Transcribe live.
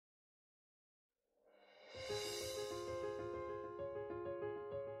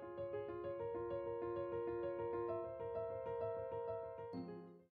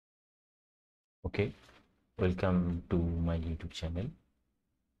Okay, welcome to my YouTube channel,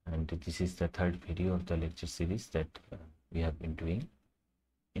 and this is the third video of the lecture series that we have been doing.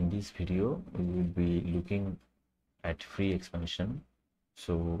 In this video, we will be looking at free expansion.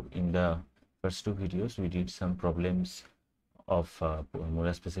 So in the first two videos, we did some problems of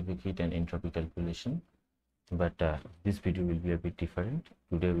molar specific heat and entropy calculation, but this video will be a bit different.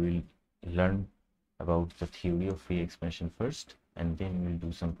 Today we will learn about the theory of free expansion first, and then we'll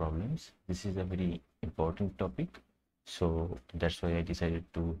do some problems. This is a very important topic, so that's why I decided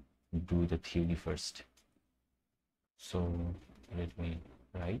to do the theory first. So let me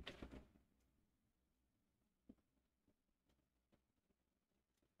write.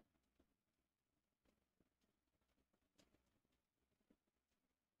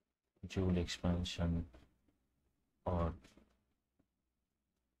 Joule expansion or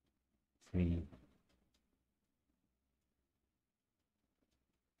free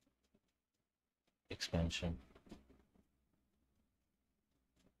expansion.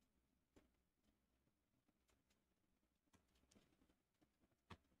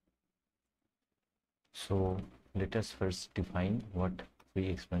 So let us first define what free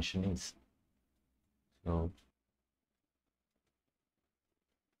expansion is. So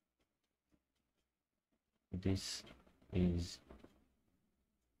this is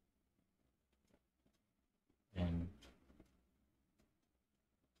an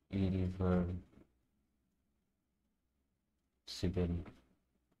irreversible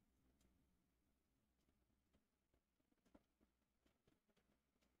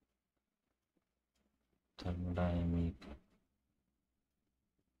thermodynamic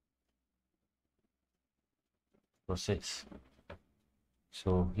process.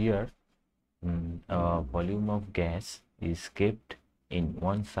 So here a volume of gas is kept in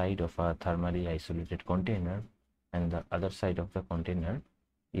one side of a thermally isolated container, and the other side of the container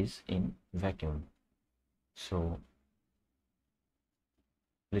is in vacuum. So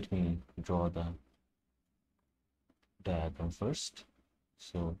let me draw the diagram first.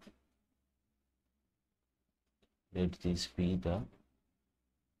 So let this be the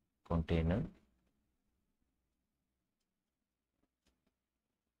container,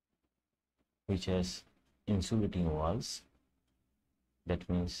 which has insulating walls. That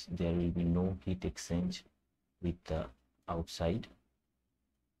means there will be no heat exchange with the outside.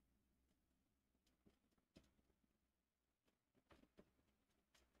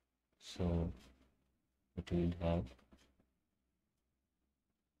 So it will have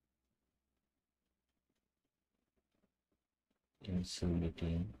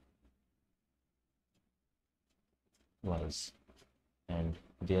insulating walls, and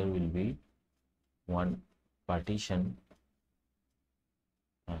there will be one partition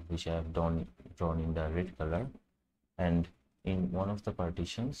which I have drawn in the red color, and in one of the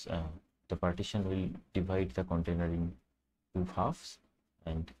partitions the partition will divide the container in two halves,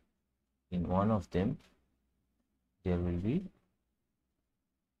 and in one of them there will be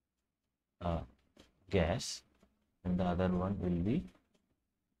gas and the other one will be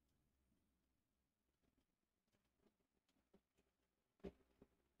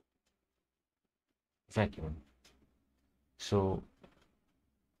vacuum. So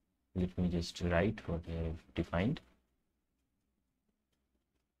let me just write what I have defined.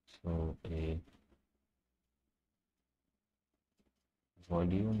 So a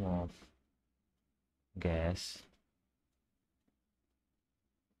volume of gas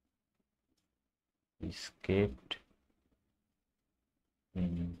is kept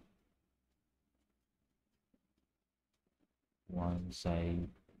in one side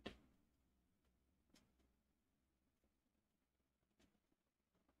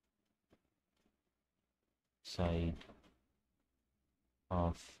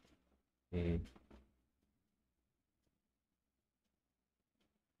of a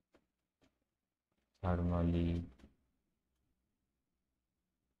thermally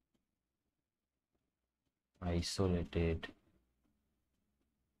isolated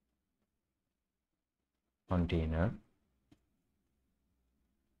container,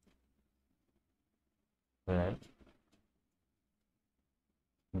 where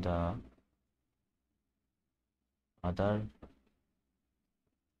the other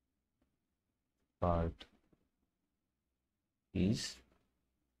part is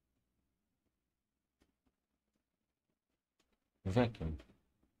vacuum.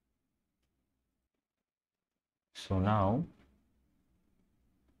 So now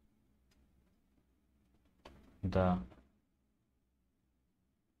the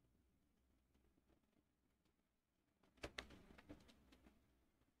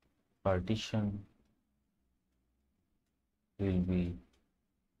partition will be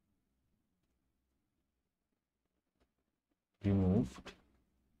removed,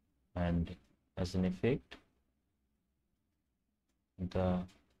 and as an effect the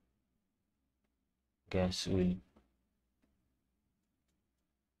gas will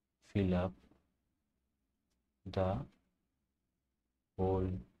fill up the whole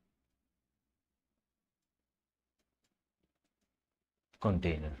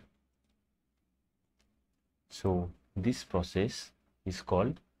container. So this process is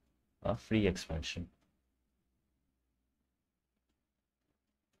called a free expansion.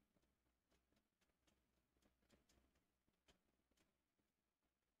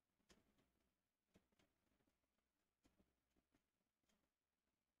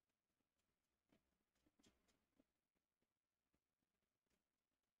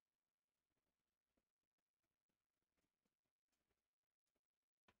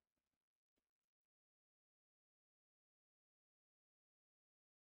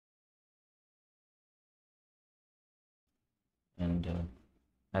 And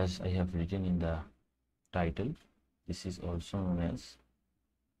as I have written in the title, this is also known as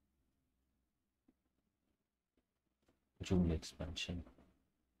Joule expansion.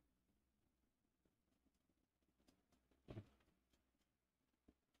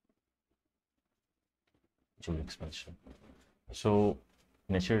 Joule expansion. So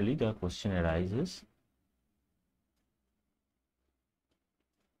naturally the question arises,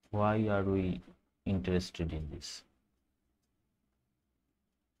 why are we interested in this?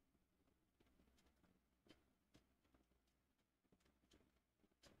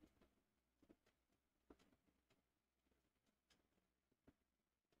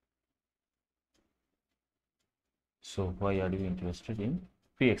 So why are you interested in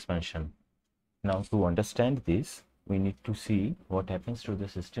free expansion? Now to understand this, we need to see what happens to the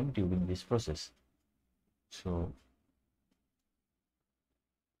system during this process. So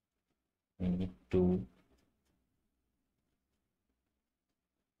we need to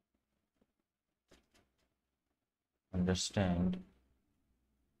understand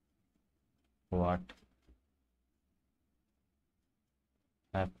what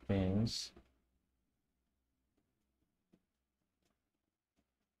happens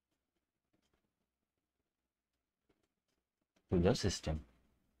to the system.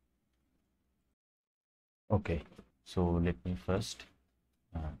 Okay, so let me first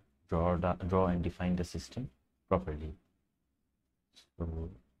draw and define the system properly. So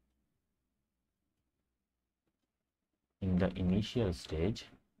in the initial stage,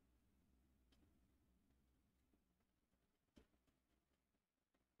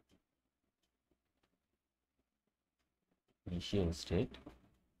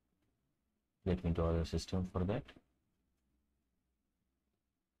 let me draw the system for that.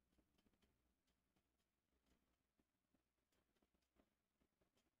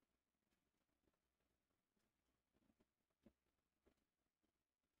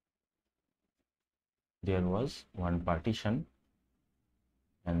 There was one partition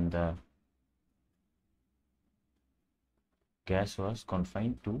and the gas was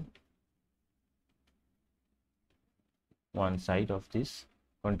confined to one side of this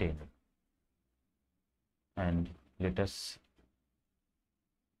container, and let us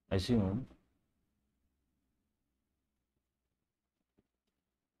assume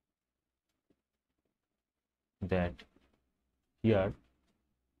that here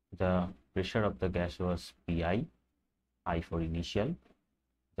the pressure of the gas was Pi, I for initial,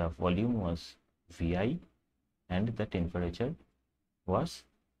 the volume was Vi, and the temperature was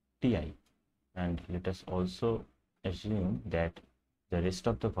Ti. And let us also assume that the rest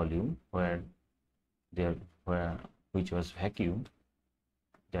of the volume which was vacuum,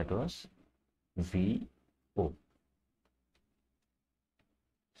 that was VO.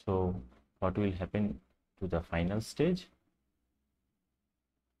 So what will happen to the final stage?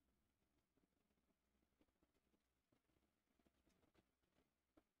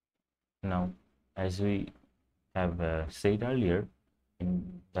 Now, as we have said earlier,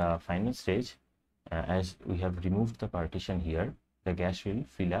 in the final stage, as we have removed the partition here, the gas will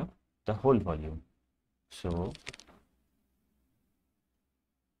fill up the whole volume. So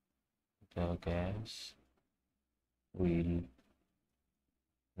the gas will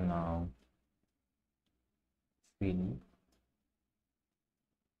now fill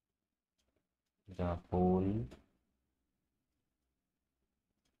the whole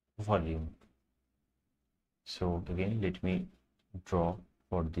volume. So again, let me draw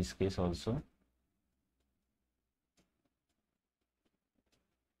for this case also.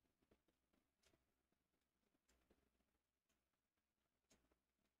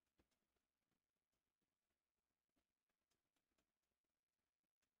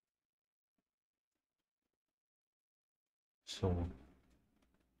 So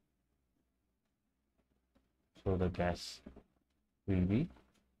the gas will be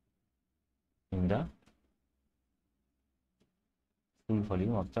in the full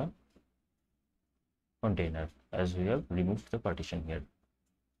volume of the container, as we have removed the partition here.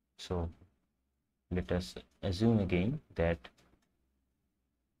 So let us assume again that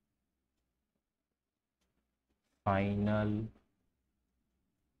final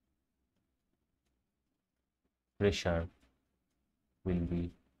pressure will be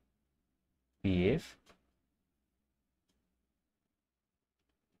PF,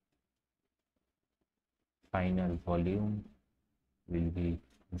 final volume will be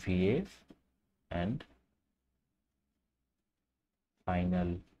VF, and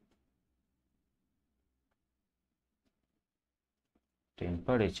final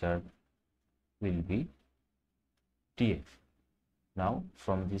temperature will be TF. Now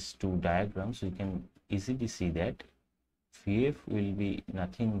from these two diagrams we can easily see that VF will be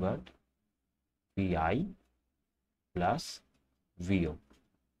nothing but VI plus VO,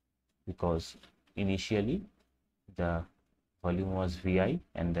 because initially the volume was Vi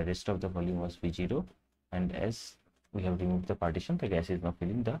and the rest of the volume was V0, and as we have removed the partition, the gas is now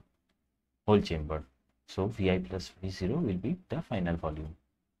filling the whole chamber. So Vi plus V0 will be the final volume.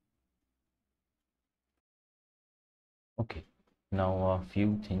 Okay, now a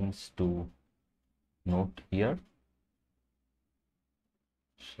few things to note here.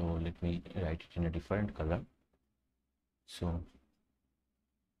 So let me write it in a different color. So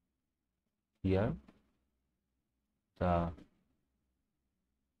here the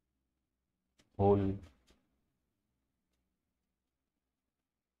whole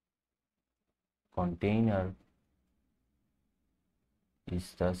container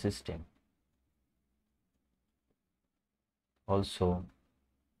is the system. Also,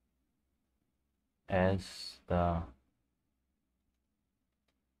 as the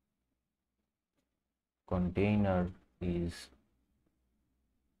container is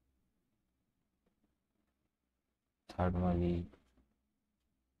thermally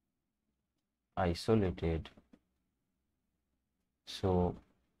isolated, so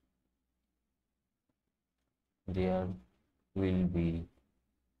there will be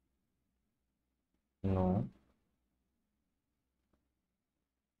no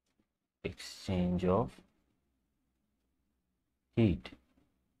exchange of heat,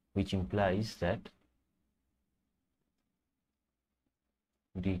 which implies that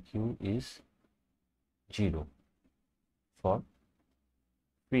dq is 0 for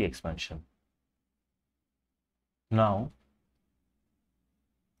free expansion. Now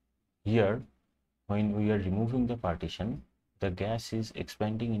here, when we are removing the partition, the gas is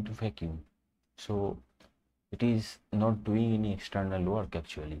expanding into vacuum, so it is not doing any external work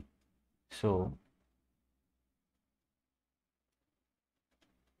actually. So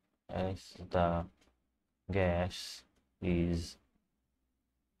as the gas is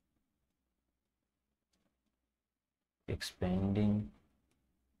expanding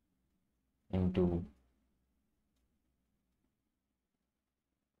into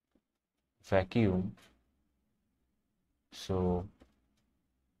vacuum, so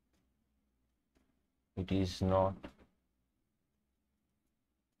it is not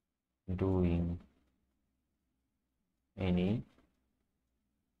doing any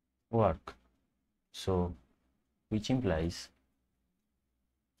work, so which implies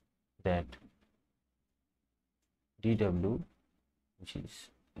that dW, which is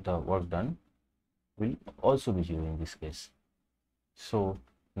the work done, will also be 0 in this case. So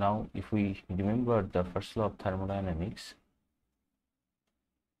now if we remember the first law of thermodynamics,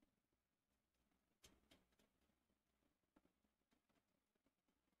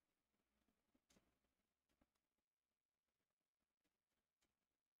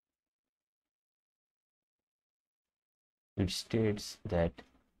 it states that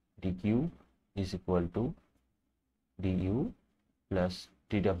dq is equal to du plus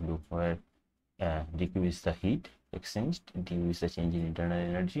dw, where dq is the heat exchanged, du is the change in internal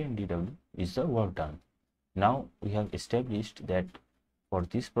energy, and dw is the work done. Now we have established that for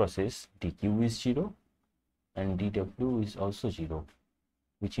this process dq is 0 and dw is also 0,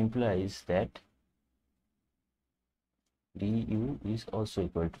 which implies that du is also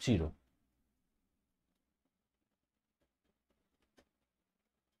equal to 0.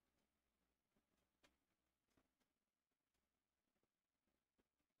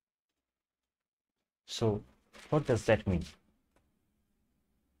 So what does that mean?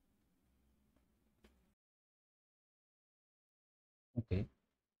 Okay,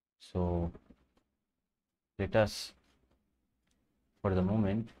 so let us for the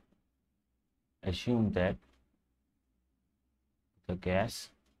moment assume that the gas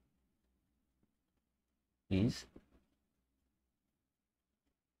is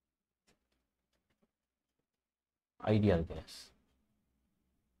ideal gas.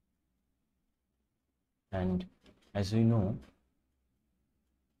 And as we know,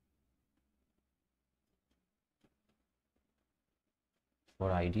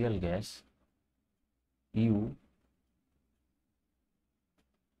 for ideal gas, U,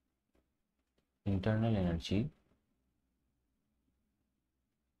 internal energy,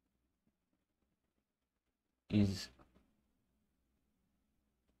 is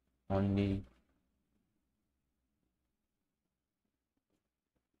only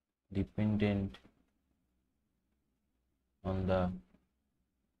dependent on the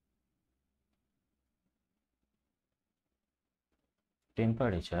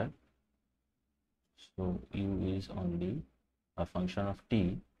temperature. So U is only a function of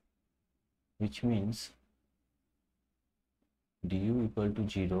T, which means du equal to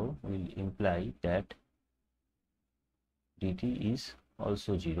 0 will imply that dt is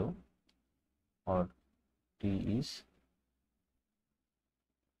also 0, or T is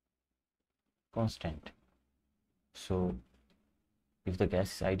constant. So if the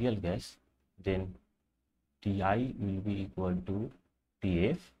gas is ideal gas, then Ti will be equal to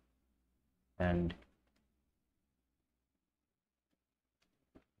Tf, and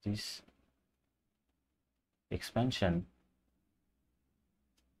this expansion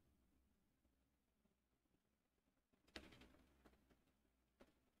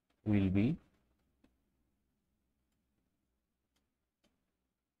will be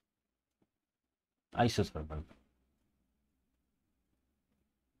isothermal.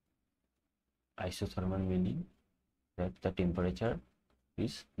 Isothermal meaning that the temperature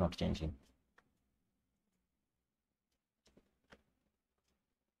is not changing.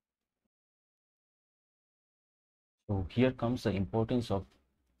 So here comes the importance of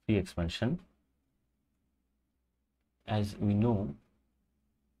free expansion. As we know,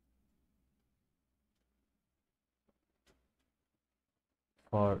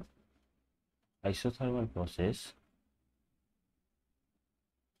 for isothermal process,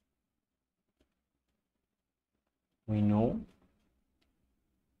 we know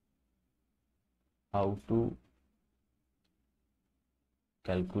how to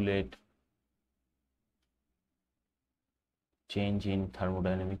calculate change in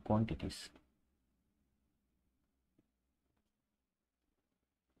thermodynamic quantities.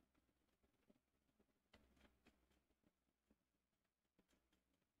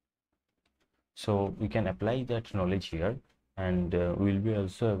 So we can apply that knowledge here, and we will be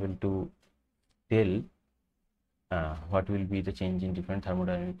also able to tell what will be the change in different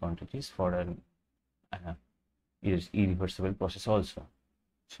thermodynamic quantities for an irreversible process also.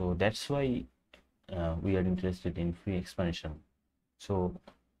 So that's why we are interested in free expansion. So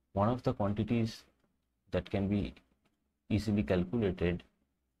one of the quantities that can be easily calculated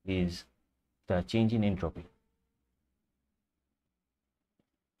is the change in entropy.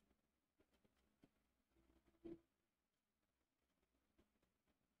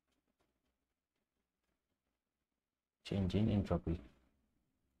 Change in entropy,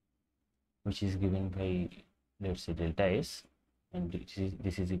 which is given by, let's say, delta S, and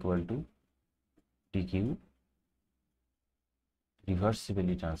this is equal to dq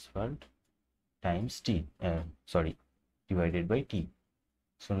reversibly transferred times t, divided by t.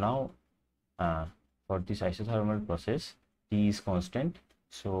 So now for this isothermal process, T is constant,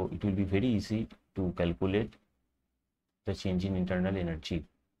 so it will be very easy to calculate the change in internal energy.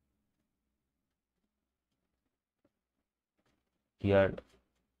 Here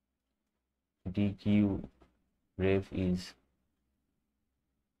dq ref is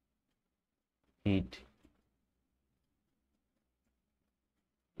heat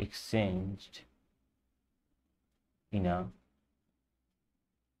exchanged in a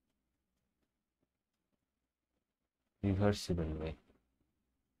reversible way.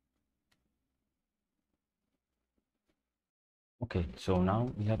 Okay, so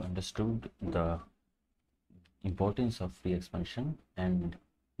now we have understood the importance of free expansion, and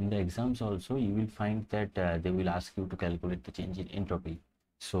in the exams also you will find that they will ask you to calculate the change in entropy.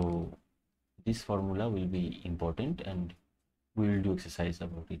 So this formula will be important, and we will do exercise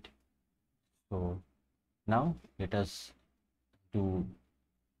about it. So now let us do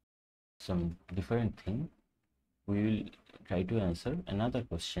some different thing. We will try to answer another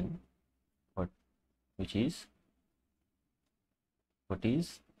question, which is, what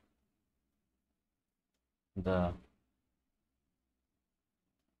is the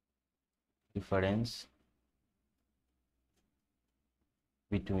difference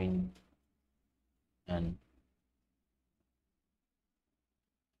between an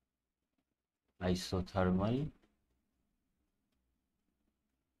isothermal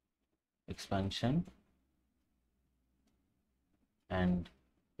expansion and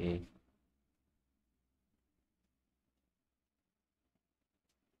a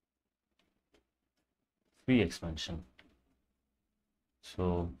free expansion.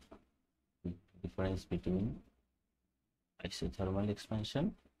 So difference between isothermal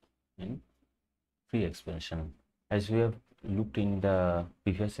expansion and free expansion, as we have looked in the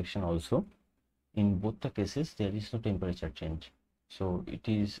previous section also, in both the cases there is no temperature change, so it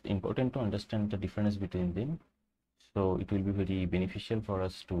is important to understand the difference between them. So it will be very beneficial for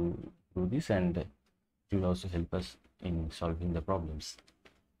us to do this, and it will also help us in solving the problems.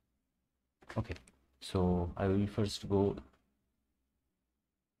 Okay, so I will first go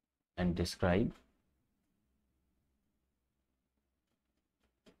and describe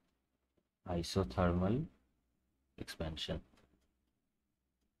isothermal expansion.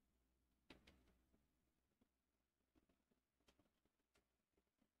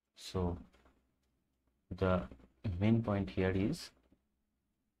 So the main point here is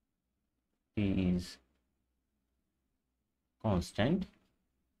T is constant,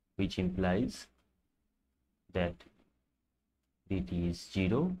 which implies that dt is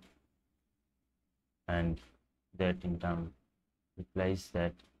 0, and that in turn implies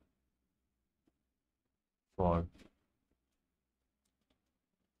that for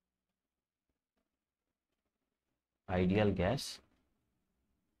ideal gas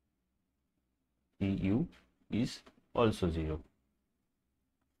du is also 0.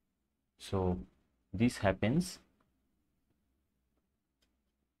 So this happens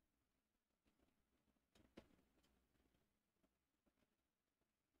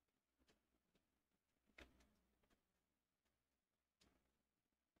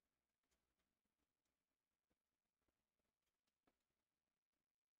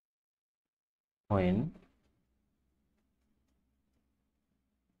when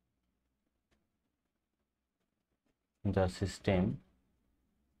the system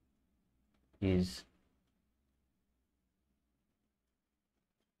is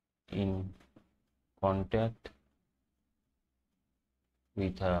in contact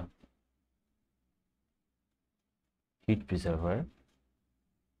with a heat preserver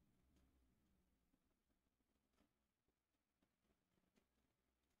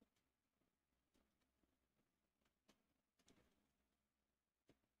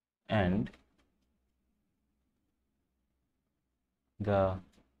and the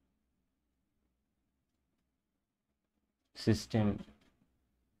system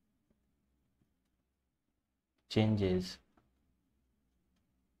changes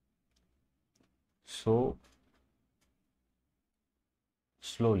so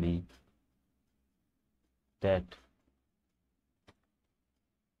slowly that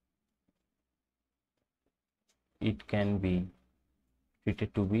it can be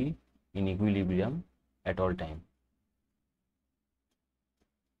treated to be in equilibrium at all time.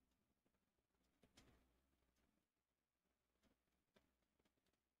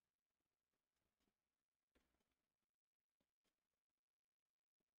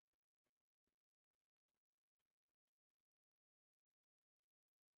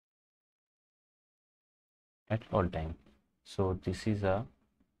 At all time. So this is a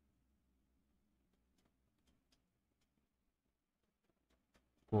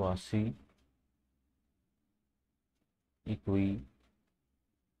quasi equilibrium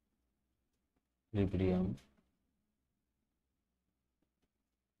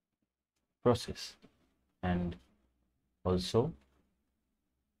process, and also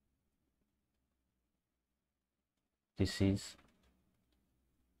this is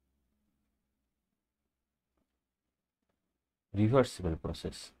reversible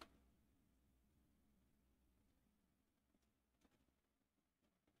process.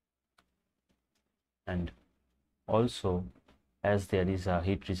 And also, as there is a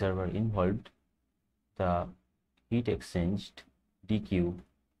heat reservoir involved, the heat exchanged dq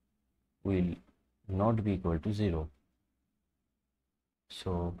will not be equal to 0.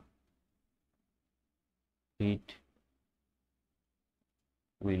 So heat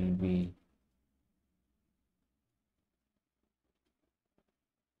will be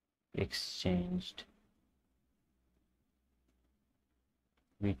exchanged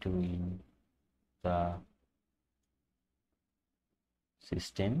between the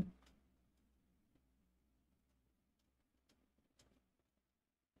system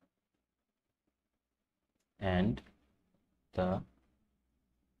and the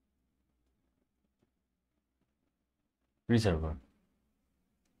reservoir.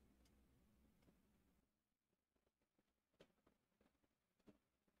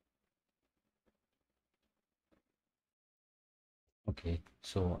 Okay,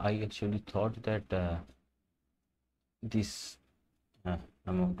 so I actually thought that this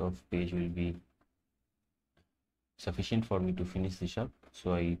amount of page will be sufficient for me to finish this up,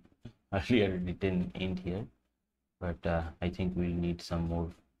 so I earlier written end here, but I think we'll need some more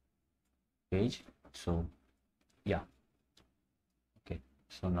page. So yeah, okay,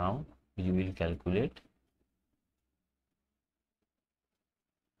 so now you will calculate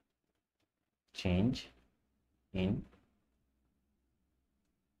change in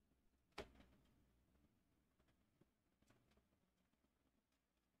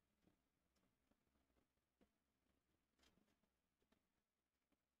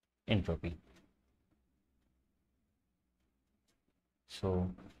entropy.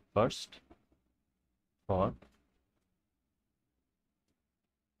 So first, for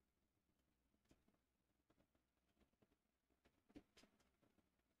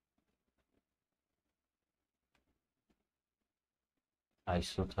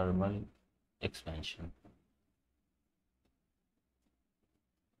isothermal expansion,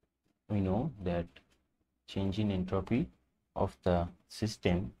 we know that change in entropy of the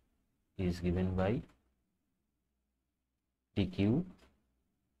system is given by dq,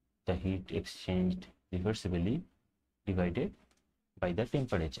 the heat exchanged reversibly, divided by the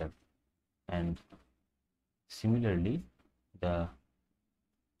temperature. And similarly, the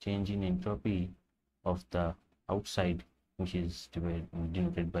change in entropy of the outside, which is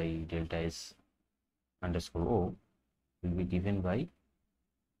denoted by delta S underscore O, will be given by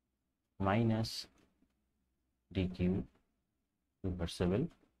minus dq reversible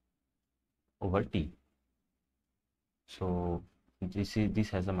over T. So this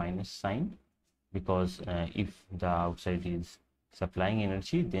has a minus sign, because if the outside is supplying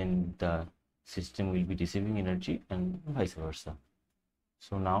energy, then the system will be receiving energy, and vice versa.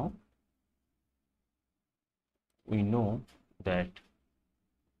 So now we know that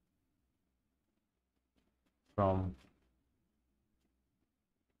from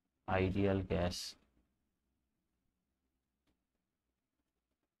ideal gas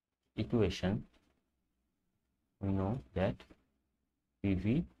equation, we know that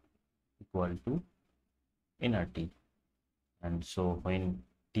PV equal to nRT, and so when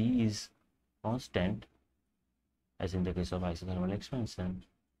T is constant, as in the case of isothermal expansion,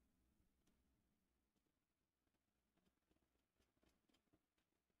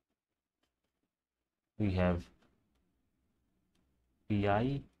 we have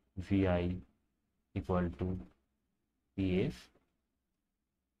Pi Vi equal to Pf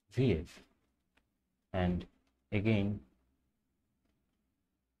Vf, and again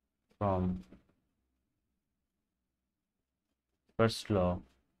from first law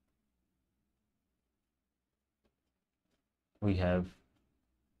we have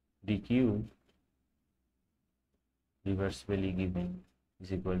dq reversibly given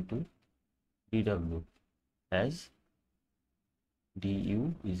is equal to dw, as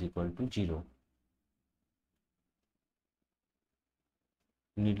du is equal to 0.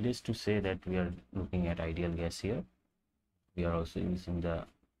 Needless to say that we are looking at ideal gas here. We are also using the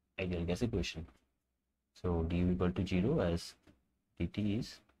ideal gas equation. So du equal to 0, as dt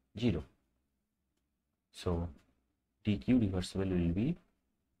is 0. So dq reversible will be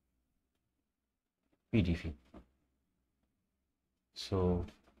pdv. So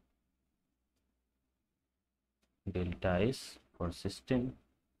delta S for system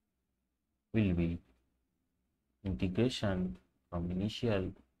will be integration from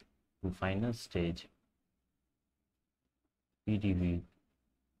initial to final stage pdv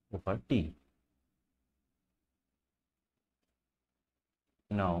over T.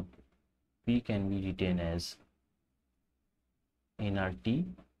 Now P can be written as nRT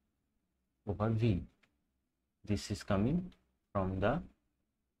over V. This is coming from the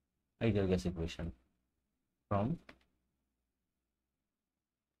ideal gas equation, from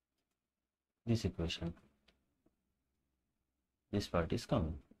this equation. This part is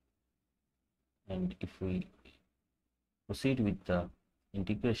coming, and if we proceed with the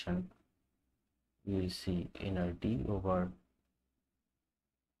integration, we will see nRT over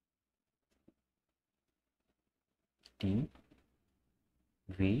T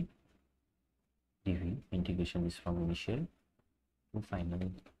V dv. Integration is from initial to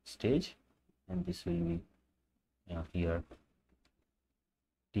final stage, and this will be here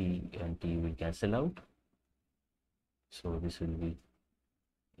T and T will cancel out, so this will be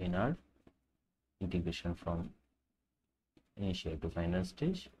nR integration from initial to final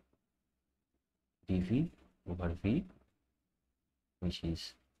stage dv over V, which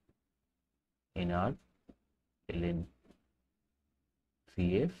is nR ln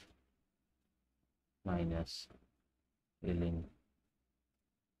Vf minus ln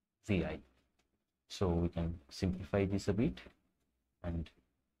Vi. So we can simplify this a bit, and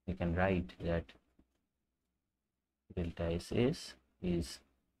we can write that delta SS is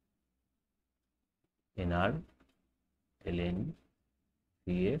nr ln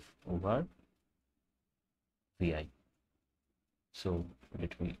Vf over Vi. So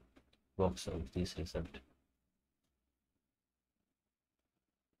let me box out this result.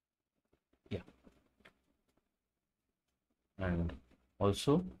 Yeah, and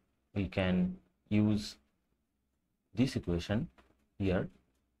also we can use this equation here,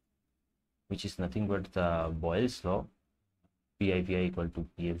 which is nothing but the Boyle's law, Pi Vi equal to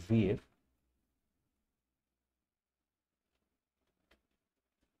Pf Vf.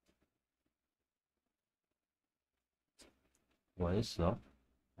 Boyle's law,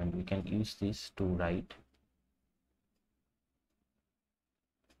 and we can use this to write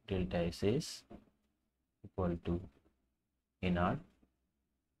delta SS equal to nr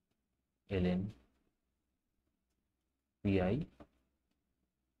ln Pi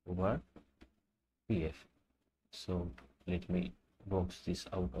over Pf. So let me box this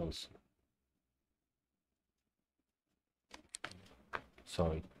out also.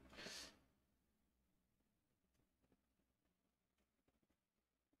 Sorry.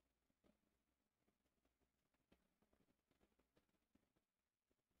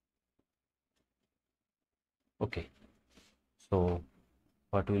 Okay, so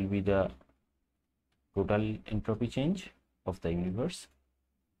what will be the total entropy change of the universe?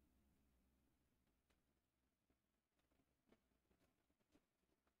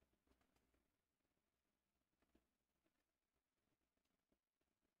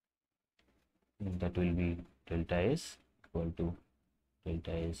 And that will be delta S equal to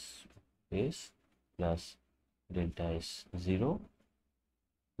delta S base plus delta S 0,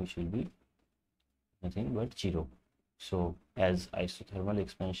 which will be nothing but 0. So as isothermal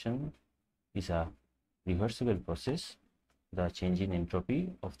expansion is a reversible process, the change in entropy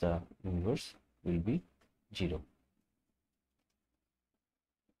of the universe will be 0.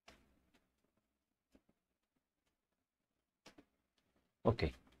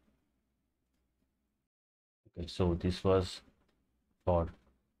 Okay. Okay, so this was for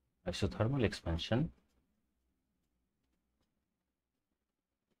isothermal expansion.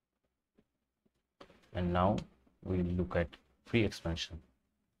 And now we will look at free expansion.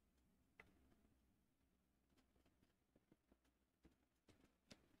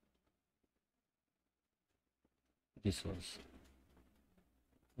 This was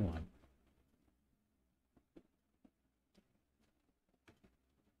 1.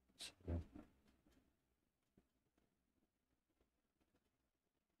 So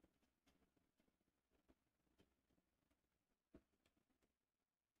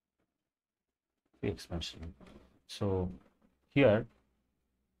free expansion. So here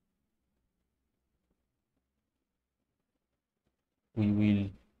we will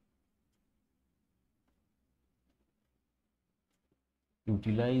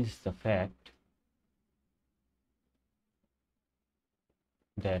utilize the fact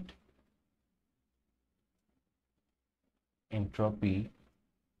that entropy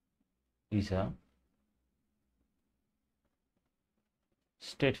is a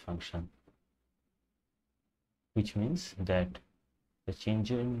state function, which means that the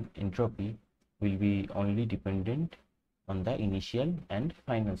change in entropy will be only dependent on the initial and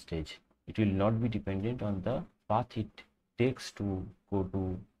final stage. It will not be dependent on the path it takes to go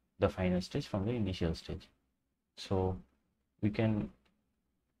to the final stage from the initial stage. So we can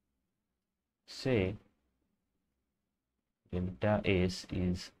say delta S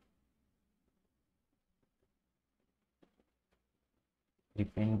is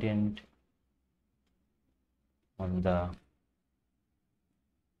dependent on the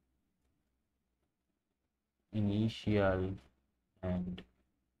initial and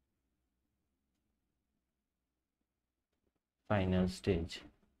final stage,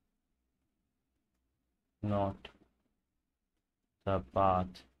 not the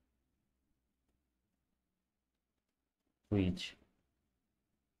path which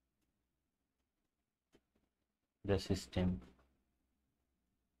the system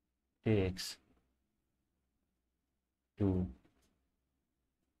takes to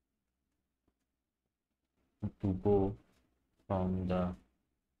go from the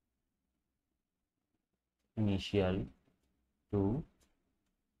initial to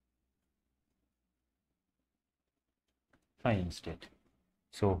final state.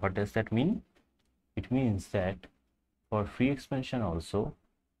 So what does that mean? It means that for free expansion also,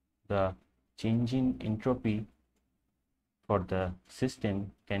 the change in entropy for the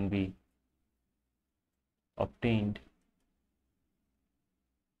system can be obtained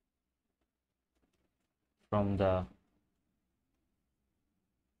from the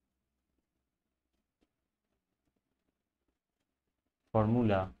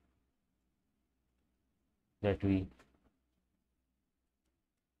formula that we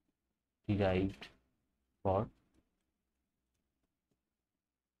derived for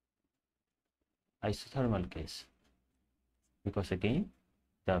isothermal case, because again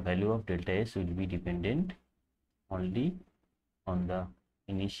the value of delta S will be dependent only on the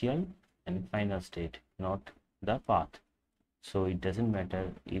initial and final state, not the path. So it doesn't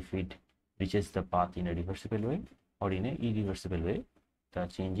matter if it reaches the path in a reversible way or in a irreversible way, the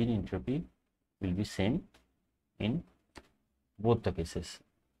change in entropy will be same in both the cases.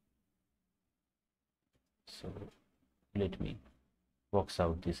 So let me work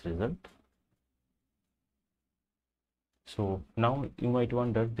out this result. So now you might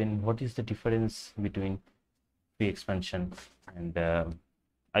wonder, then what is the difference between free expansion and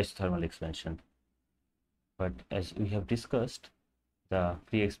isothermal expansion? But as we have discussed, the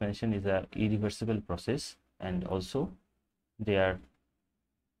free expansion is a irreversible process, and also their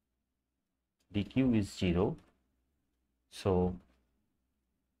dq is 0. So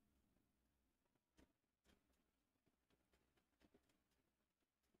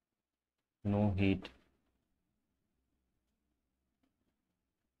no heat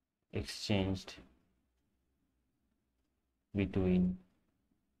exchanged between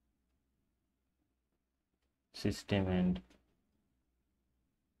system and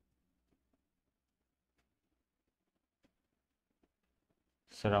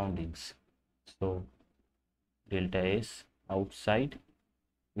surroundings. So delta S outside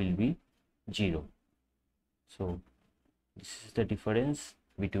will be 0. So this is the difference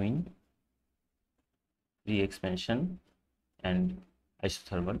between free expansion and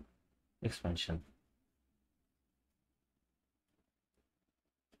isothermal expansion.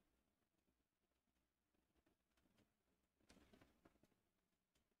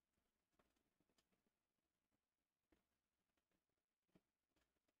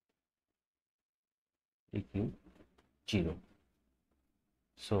 Eq 0.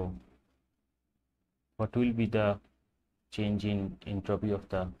 So what will be the change in entropy of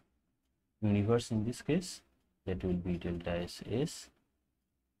the universe in this case? That will be delta S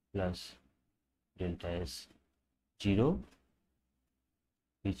plus delta S 0,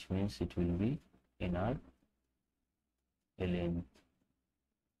 which means it will be nr ln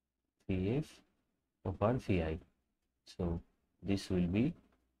Vf over Vi. So this will be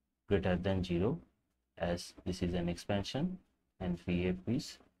greater than 0, as this is an expansion and Vf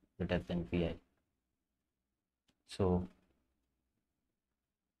is greater than Vi. So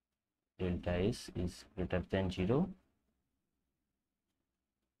delta S is greater than 0,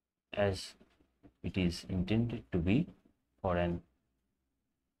 as it is intended to be for an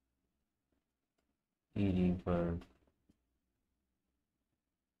irreversible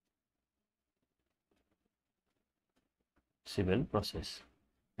process.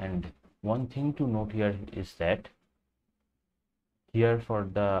 And one thing to note here is that here for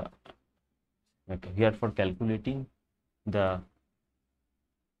calculating the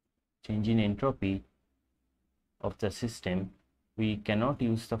change in entropy of the system, we cannot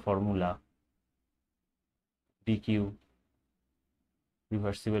use the formula dq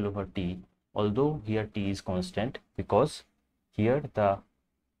reversible over T, although here T is constant, because here the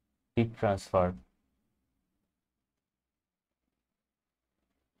heat transfer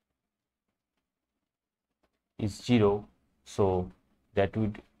is 0, so that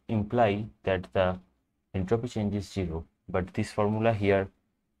would imply that the entropy change is 0. But this formula here,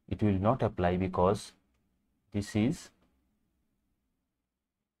 it will not apply, because this is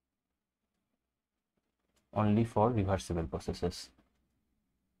only for reversible processes,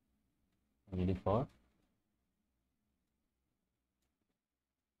 only for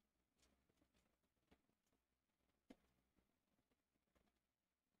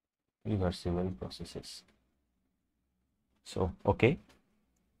reversible processes. So okay,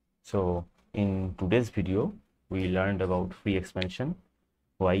 so in today's video we learned about free expansion,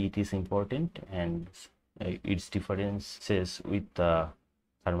 why it is important, and its differences with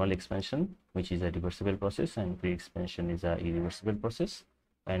thermal expansion, which is a reversible process, and free expansion is a irreversible process.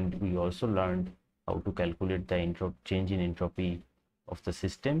 And we also learned how to calculate the change in entropy of the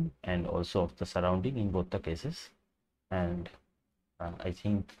system and also of the surrounding in both the cases. And I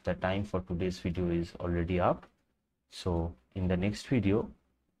think the time for today's video is already up. So in the next video,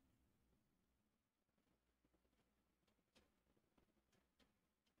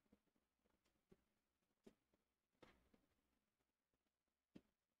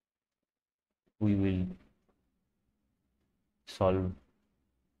 we will solve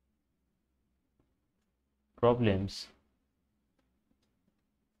problems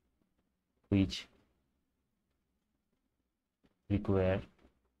which require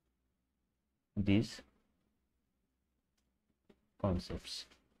these concepts.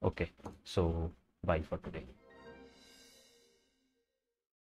 Okay, so bye for today.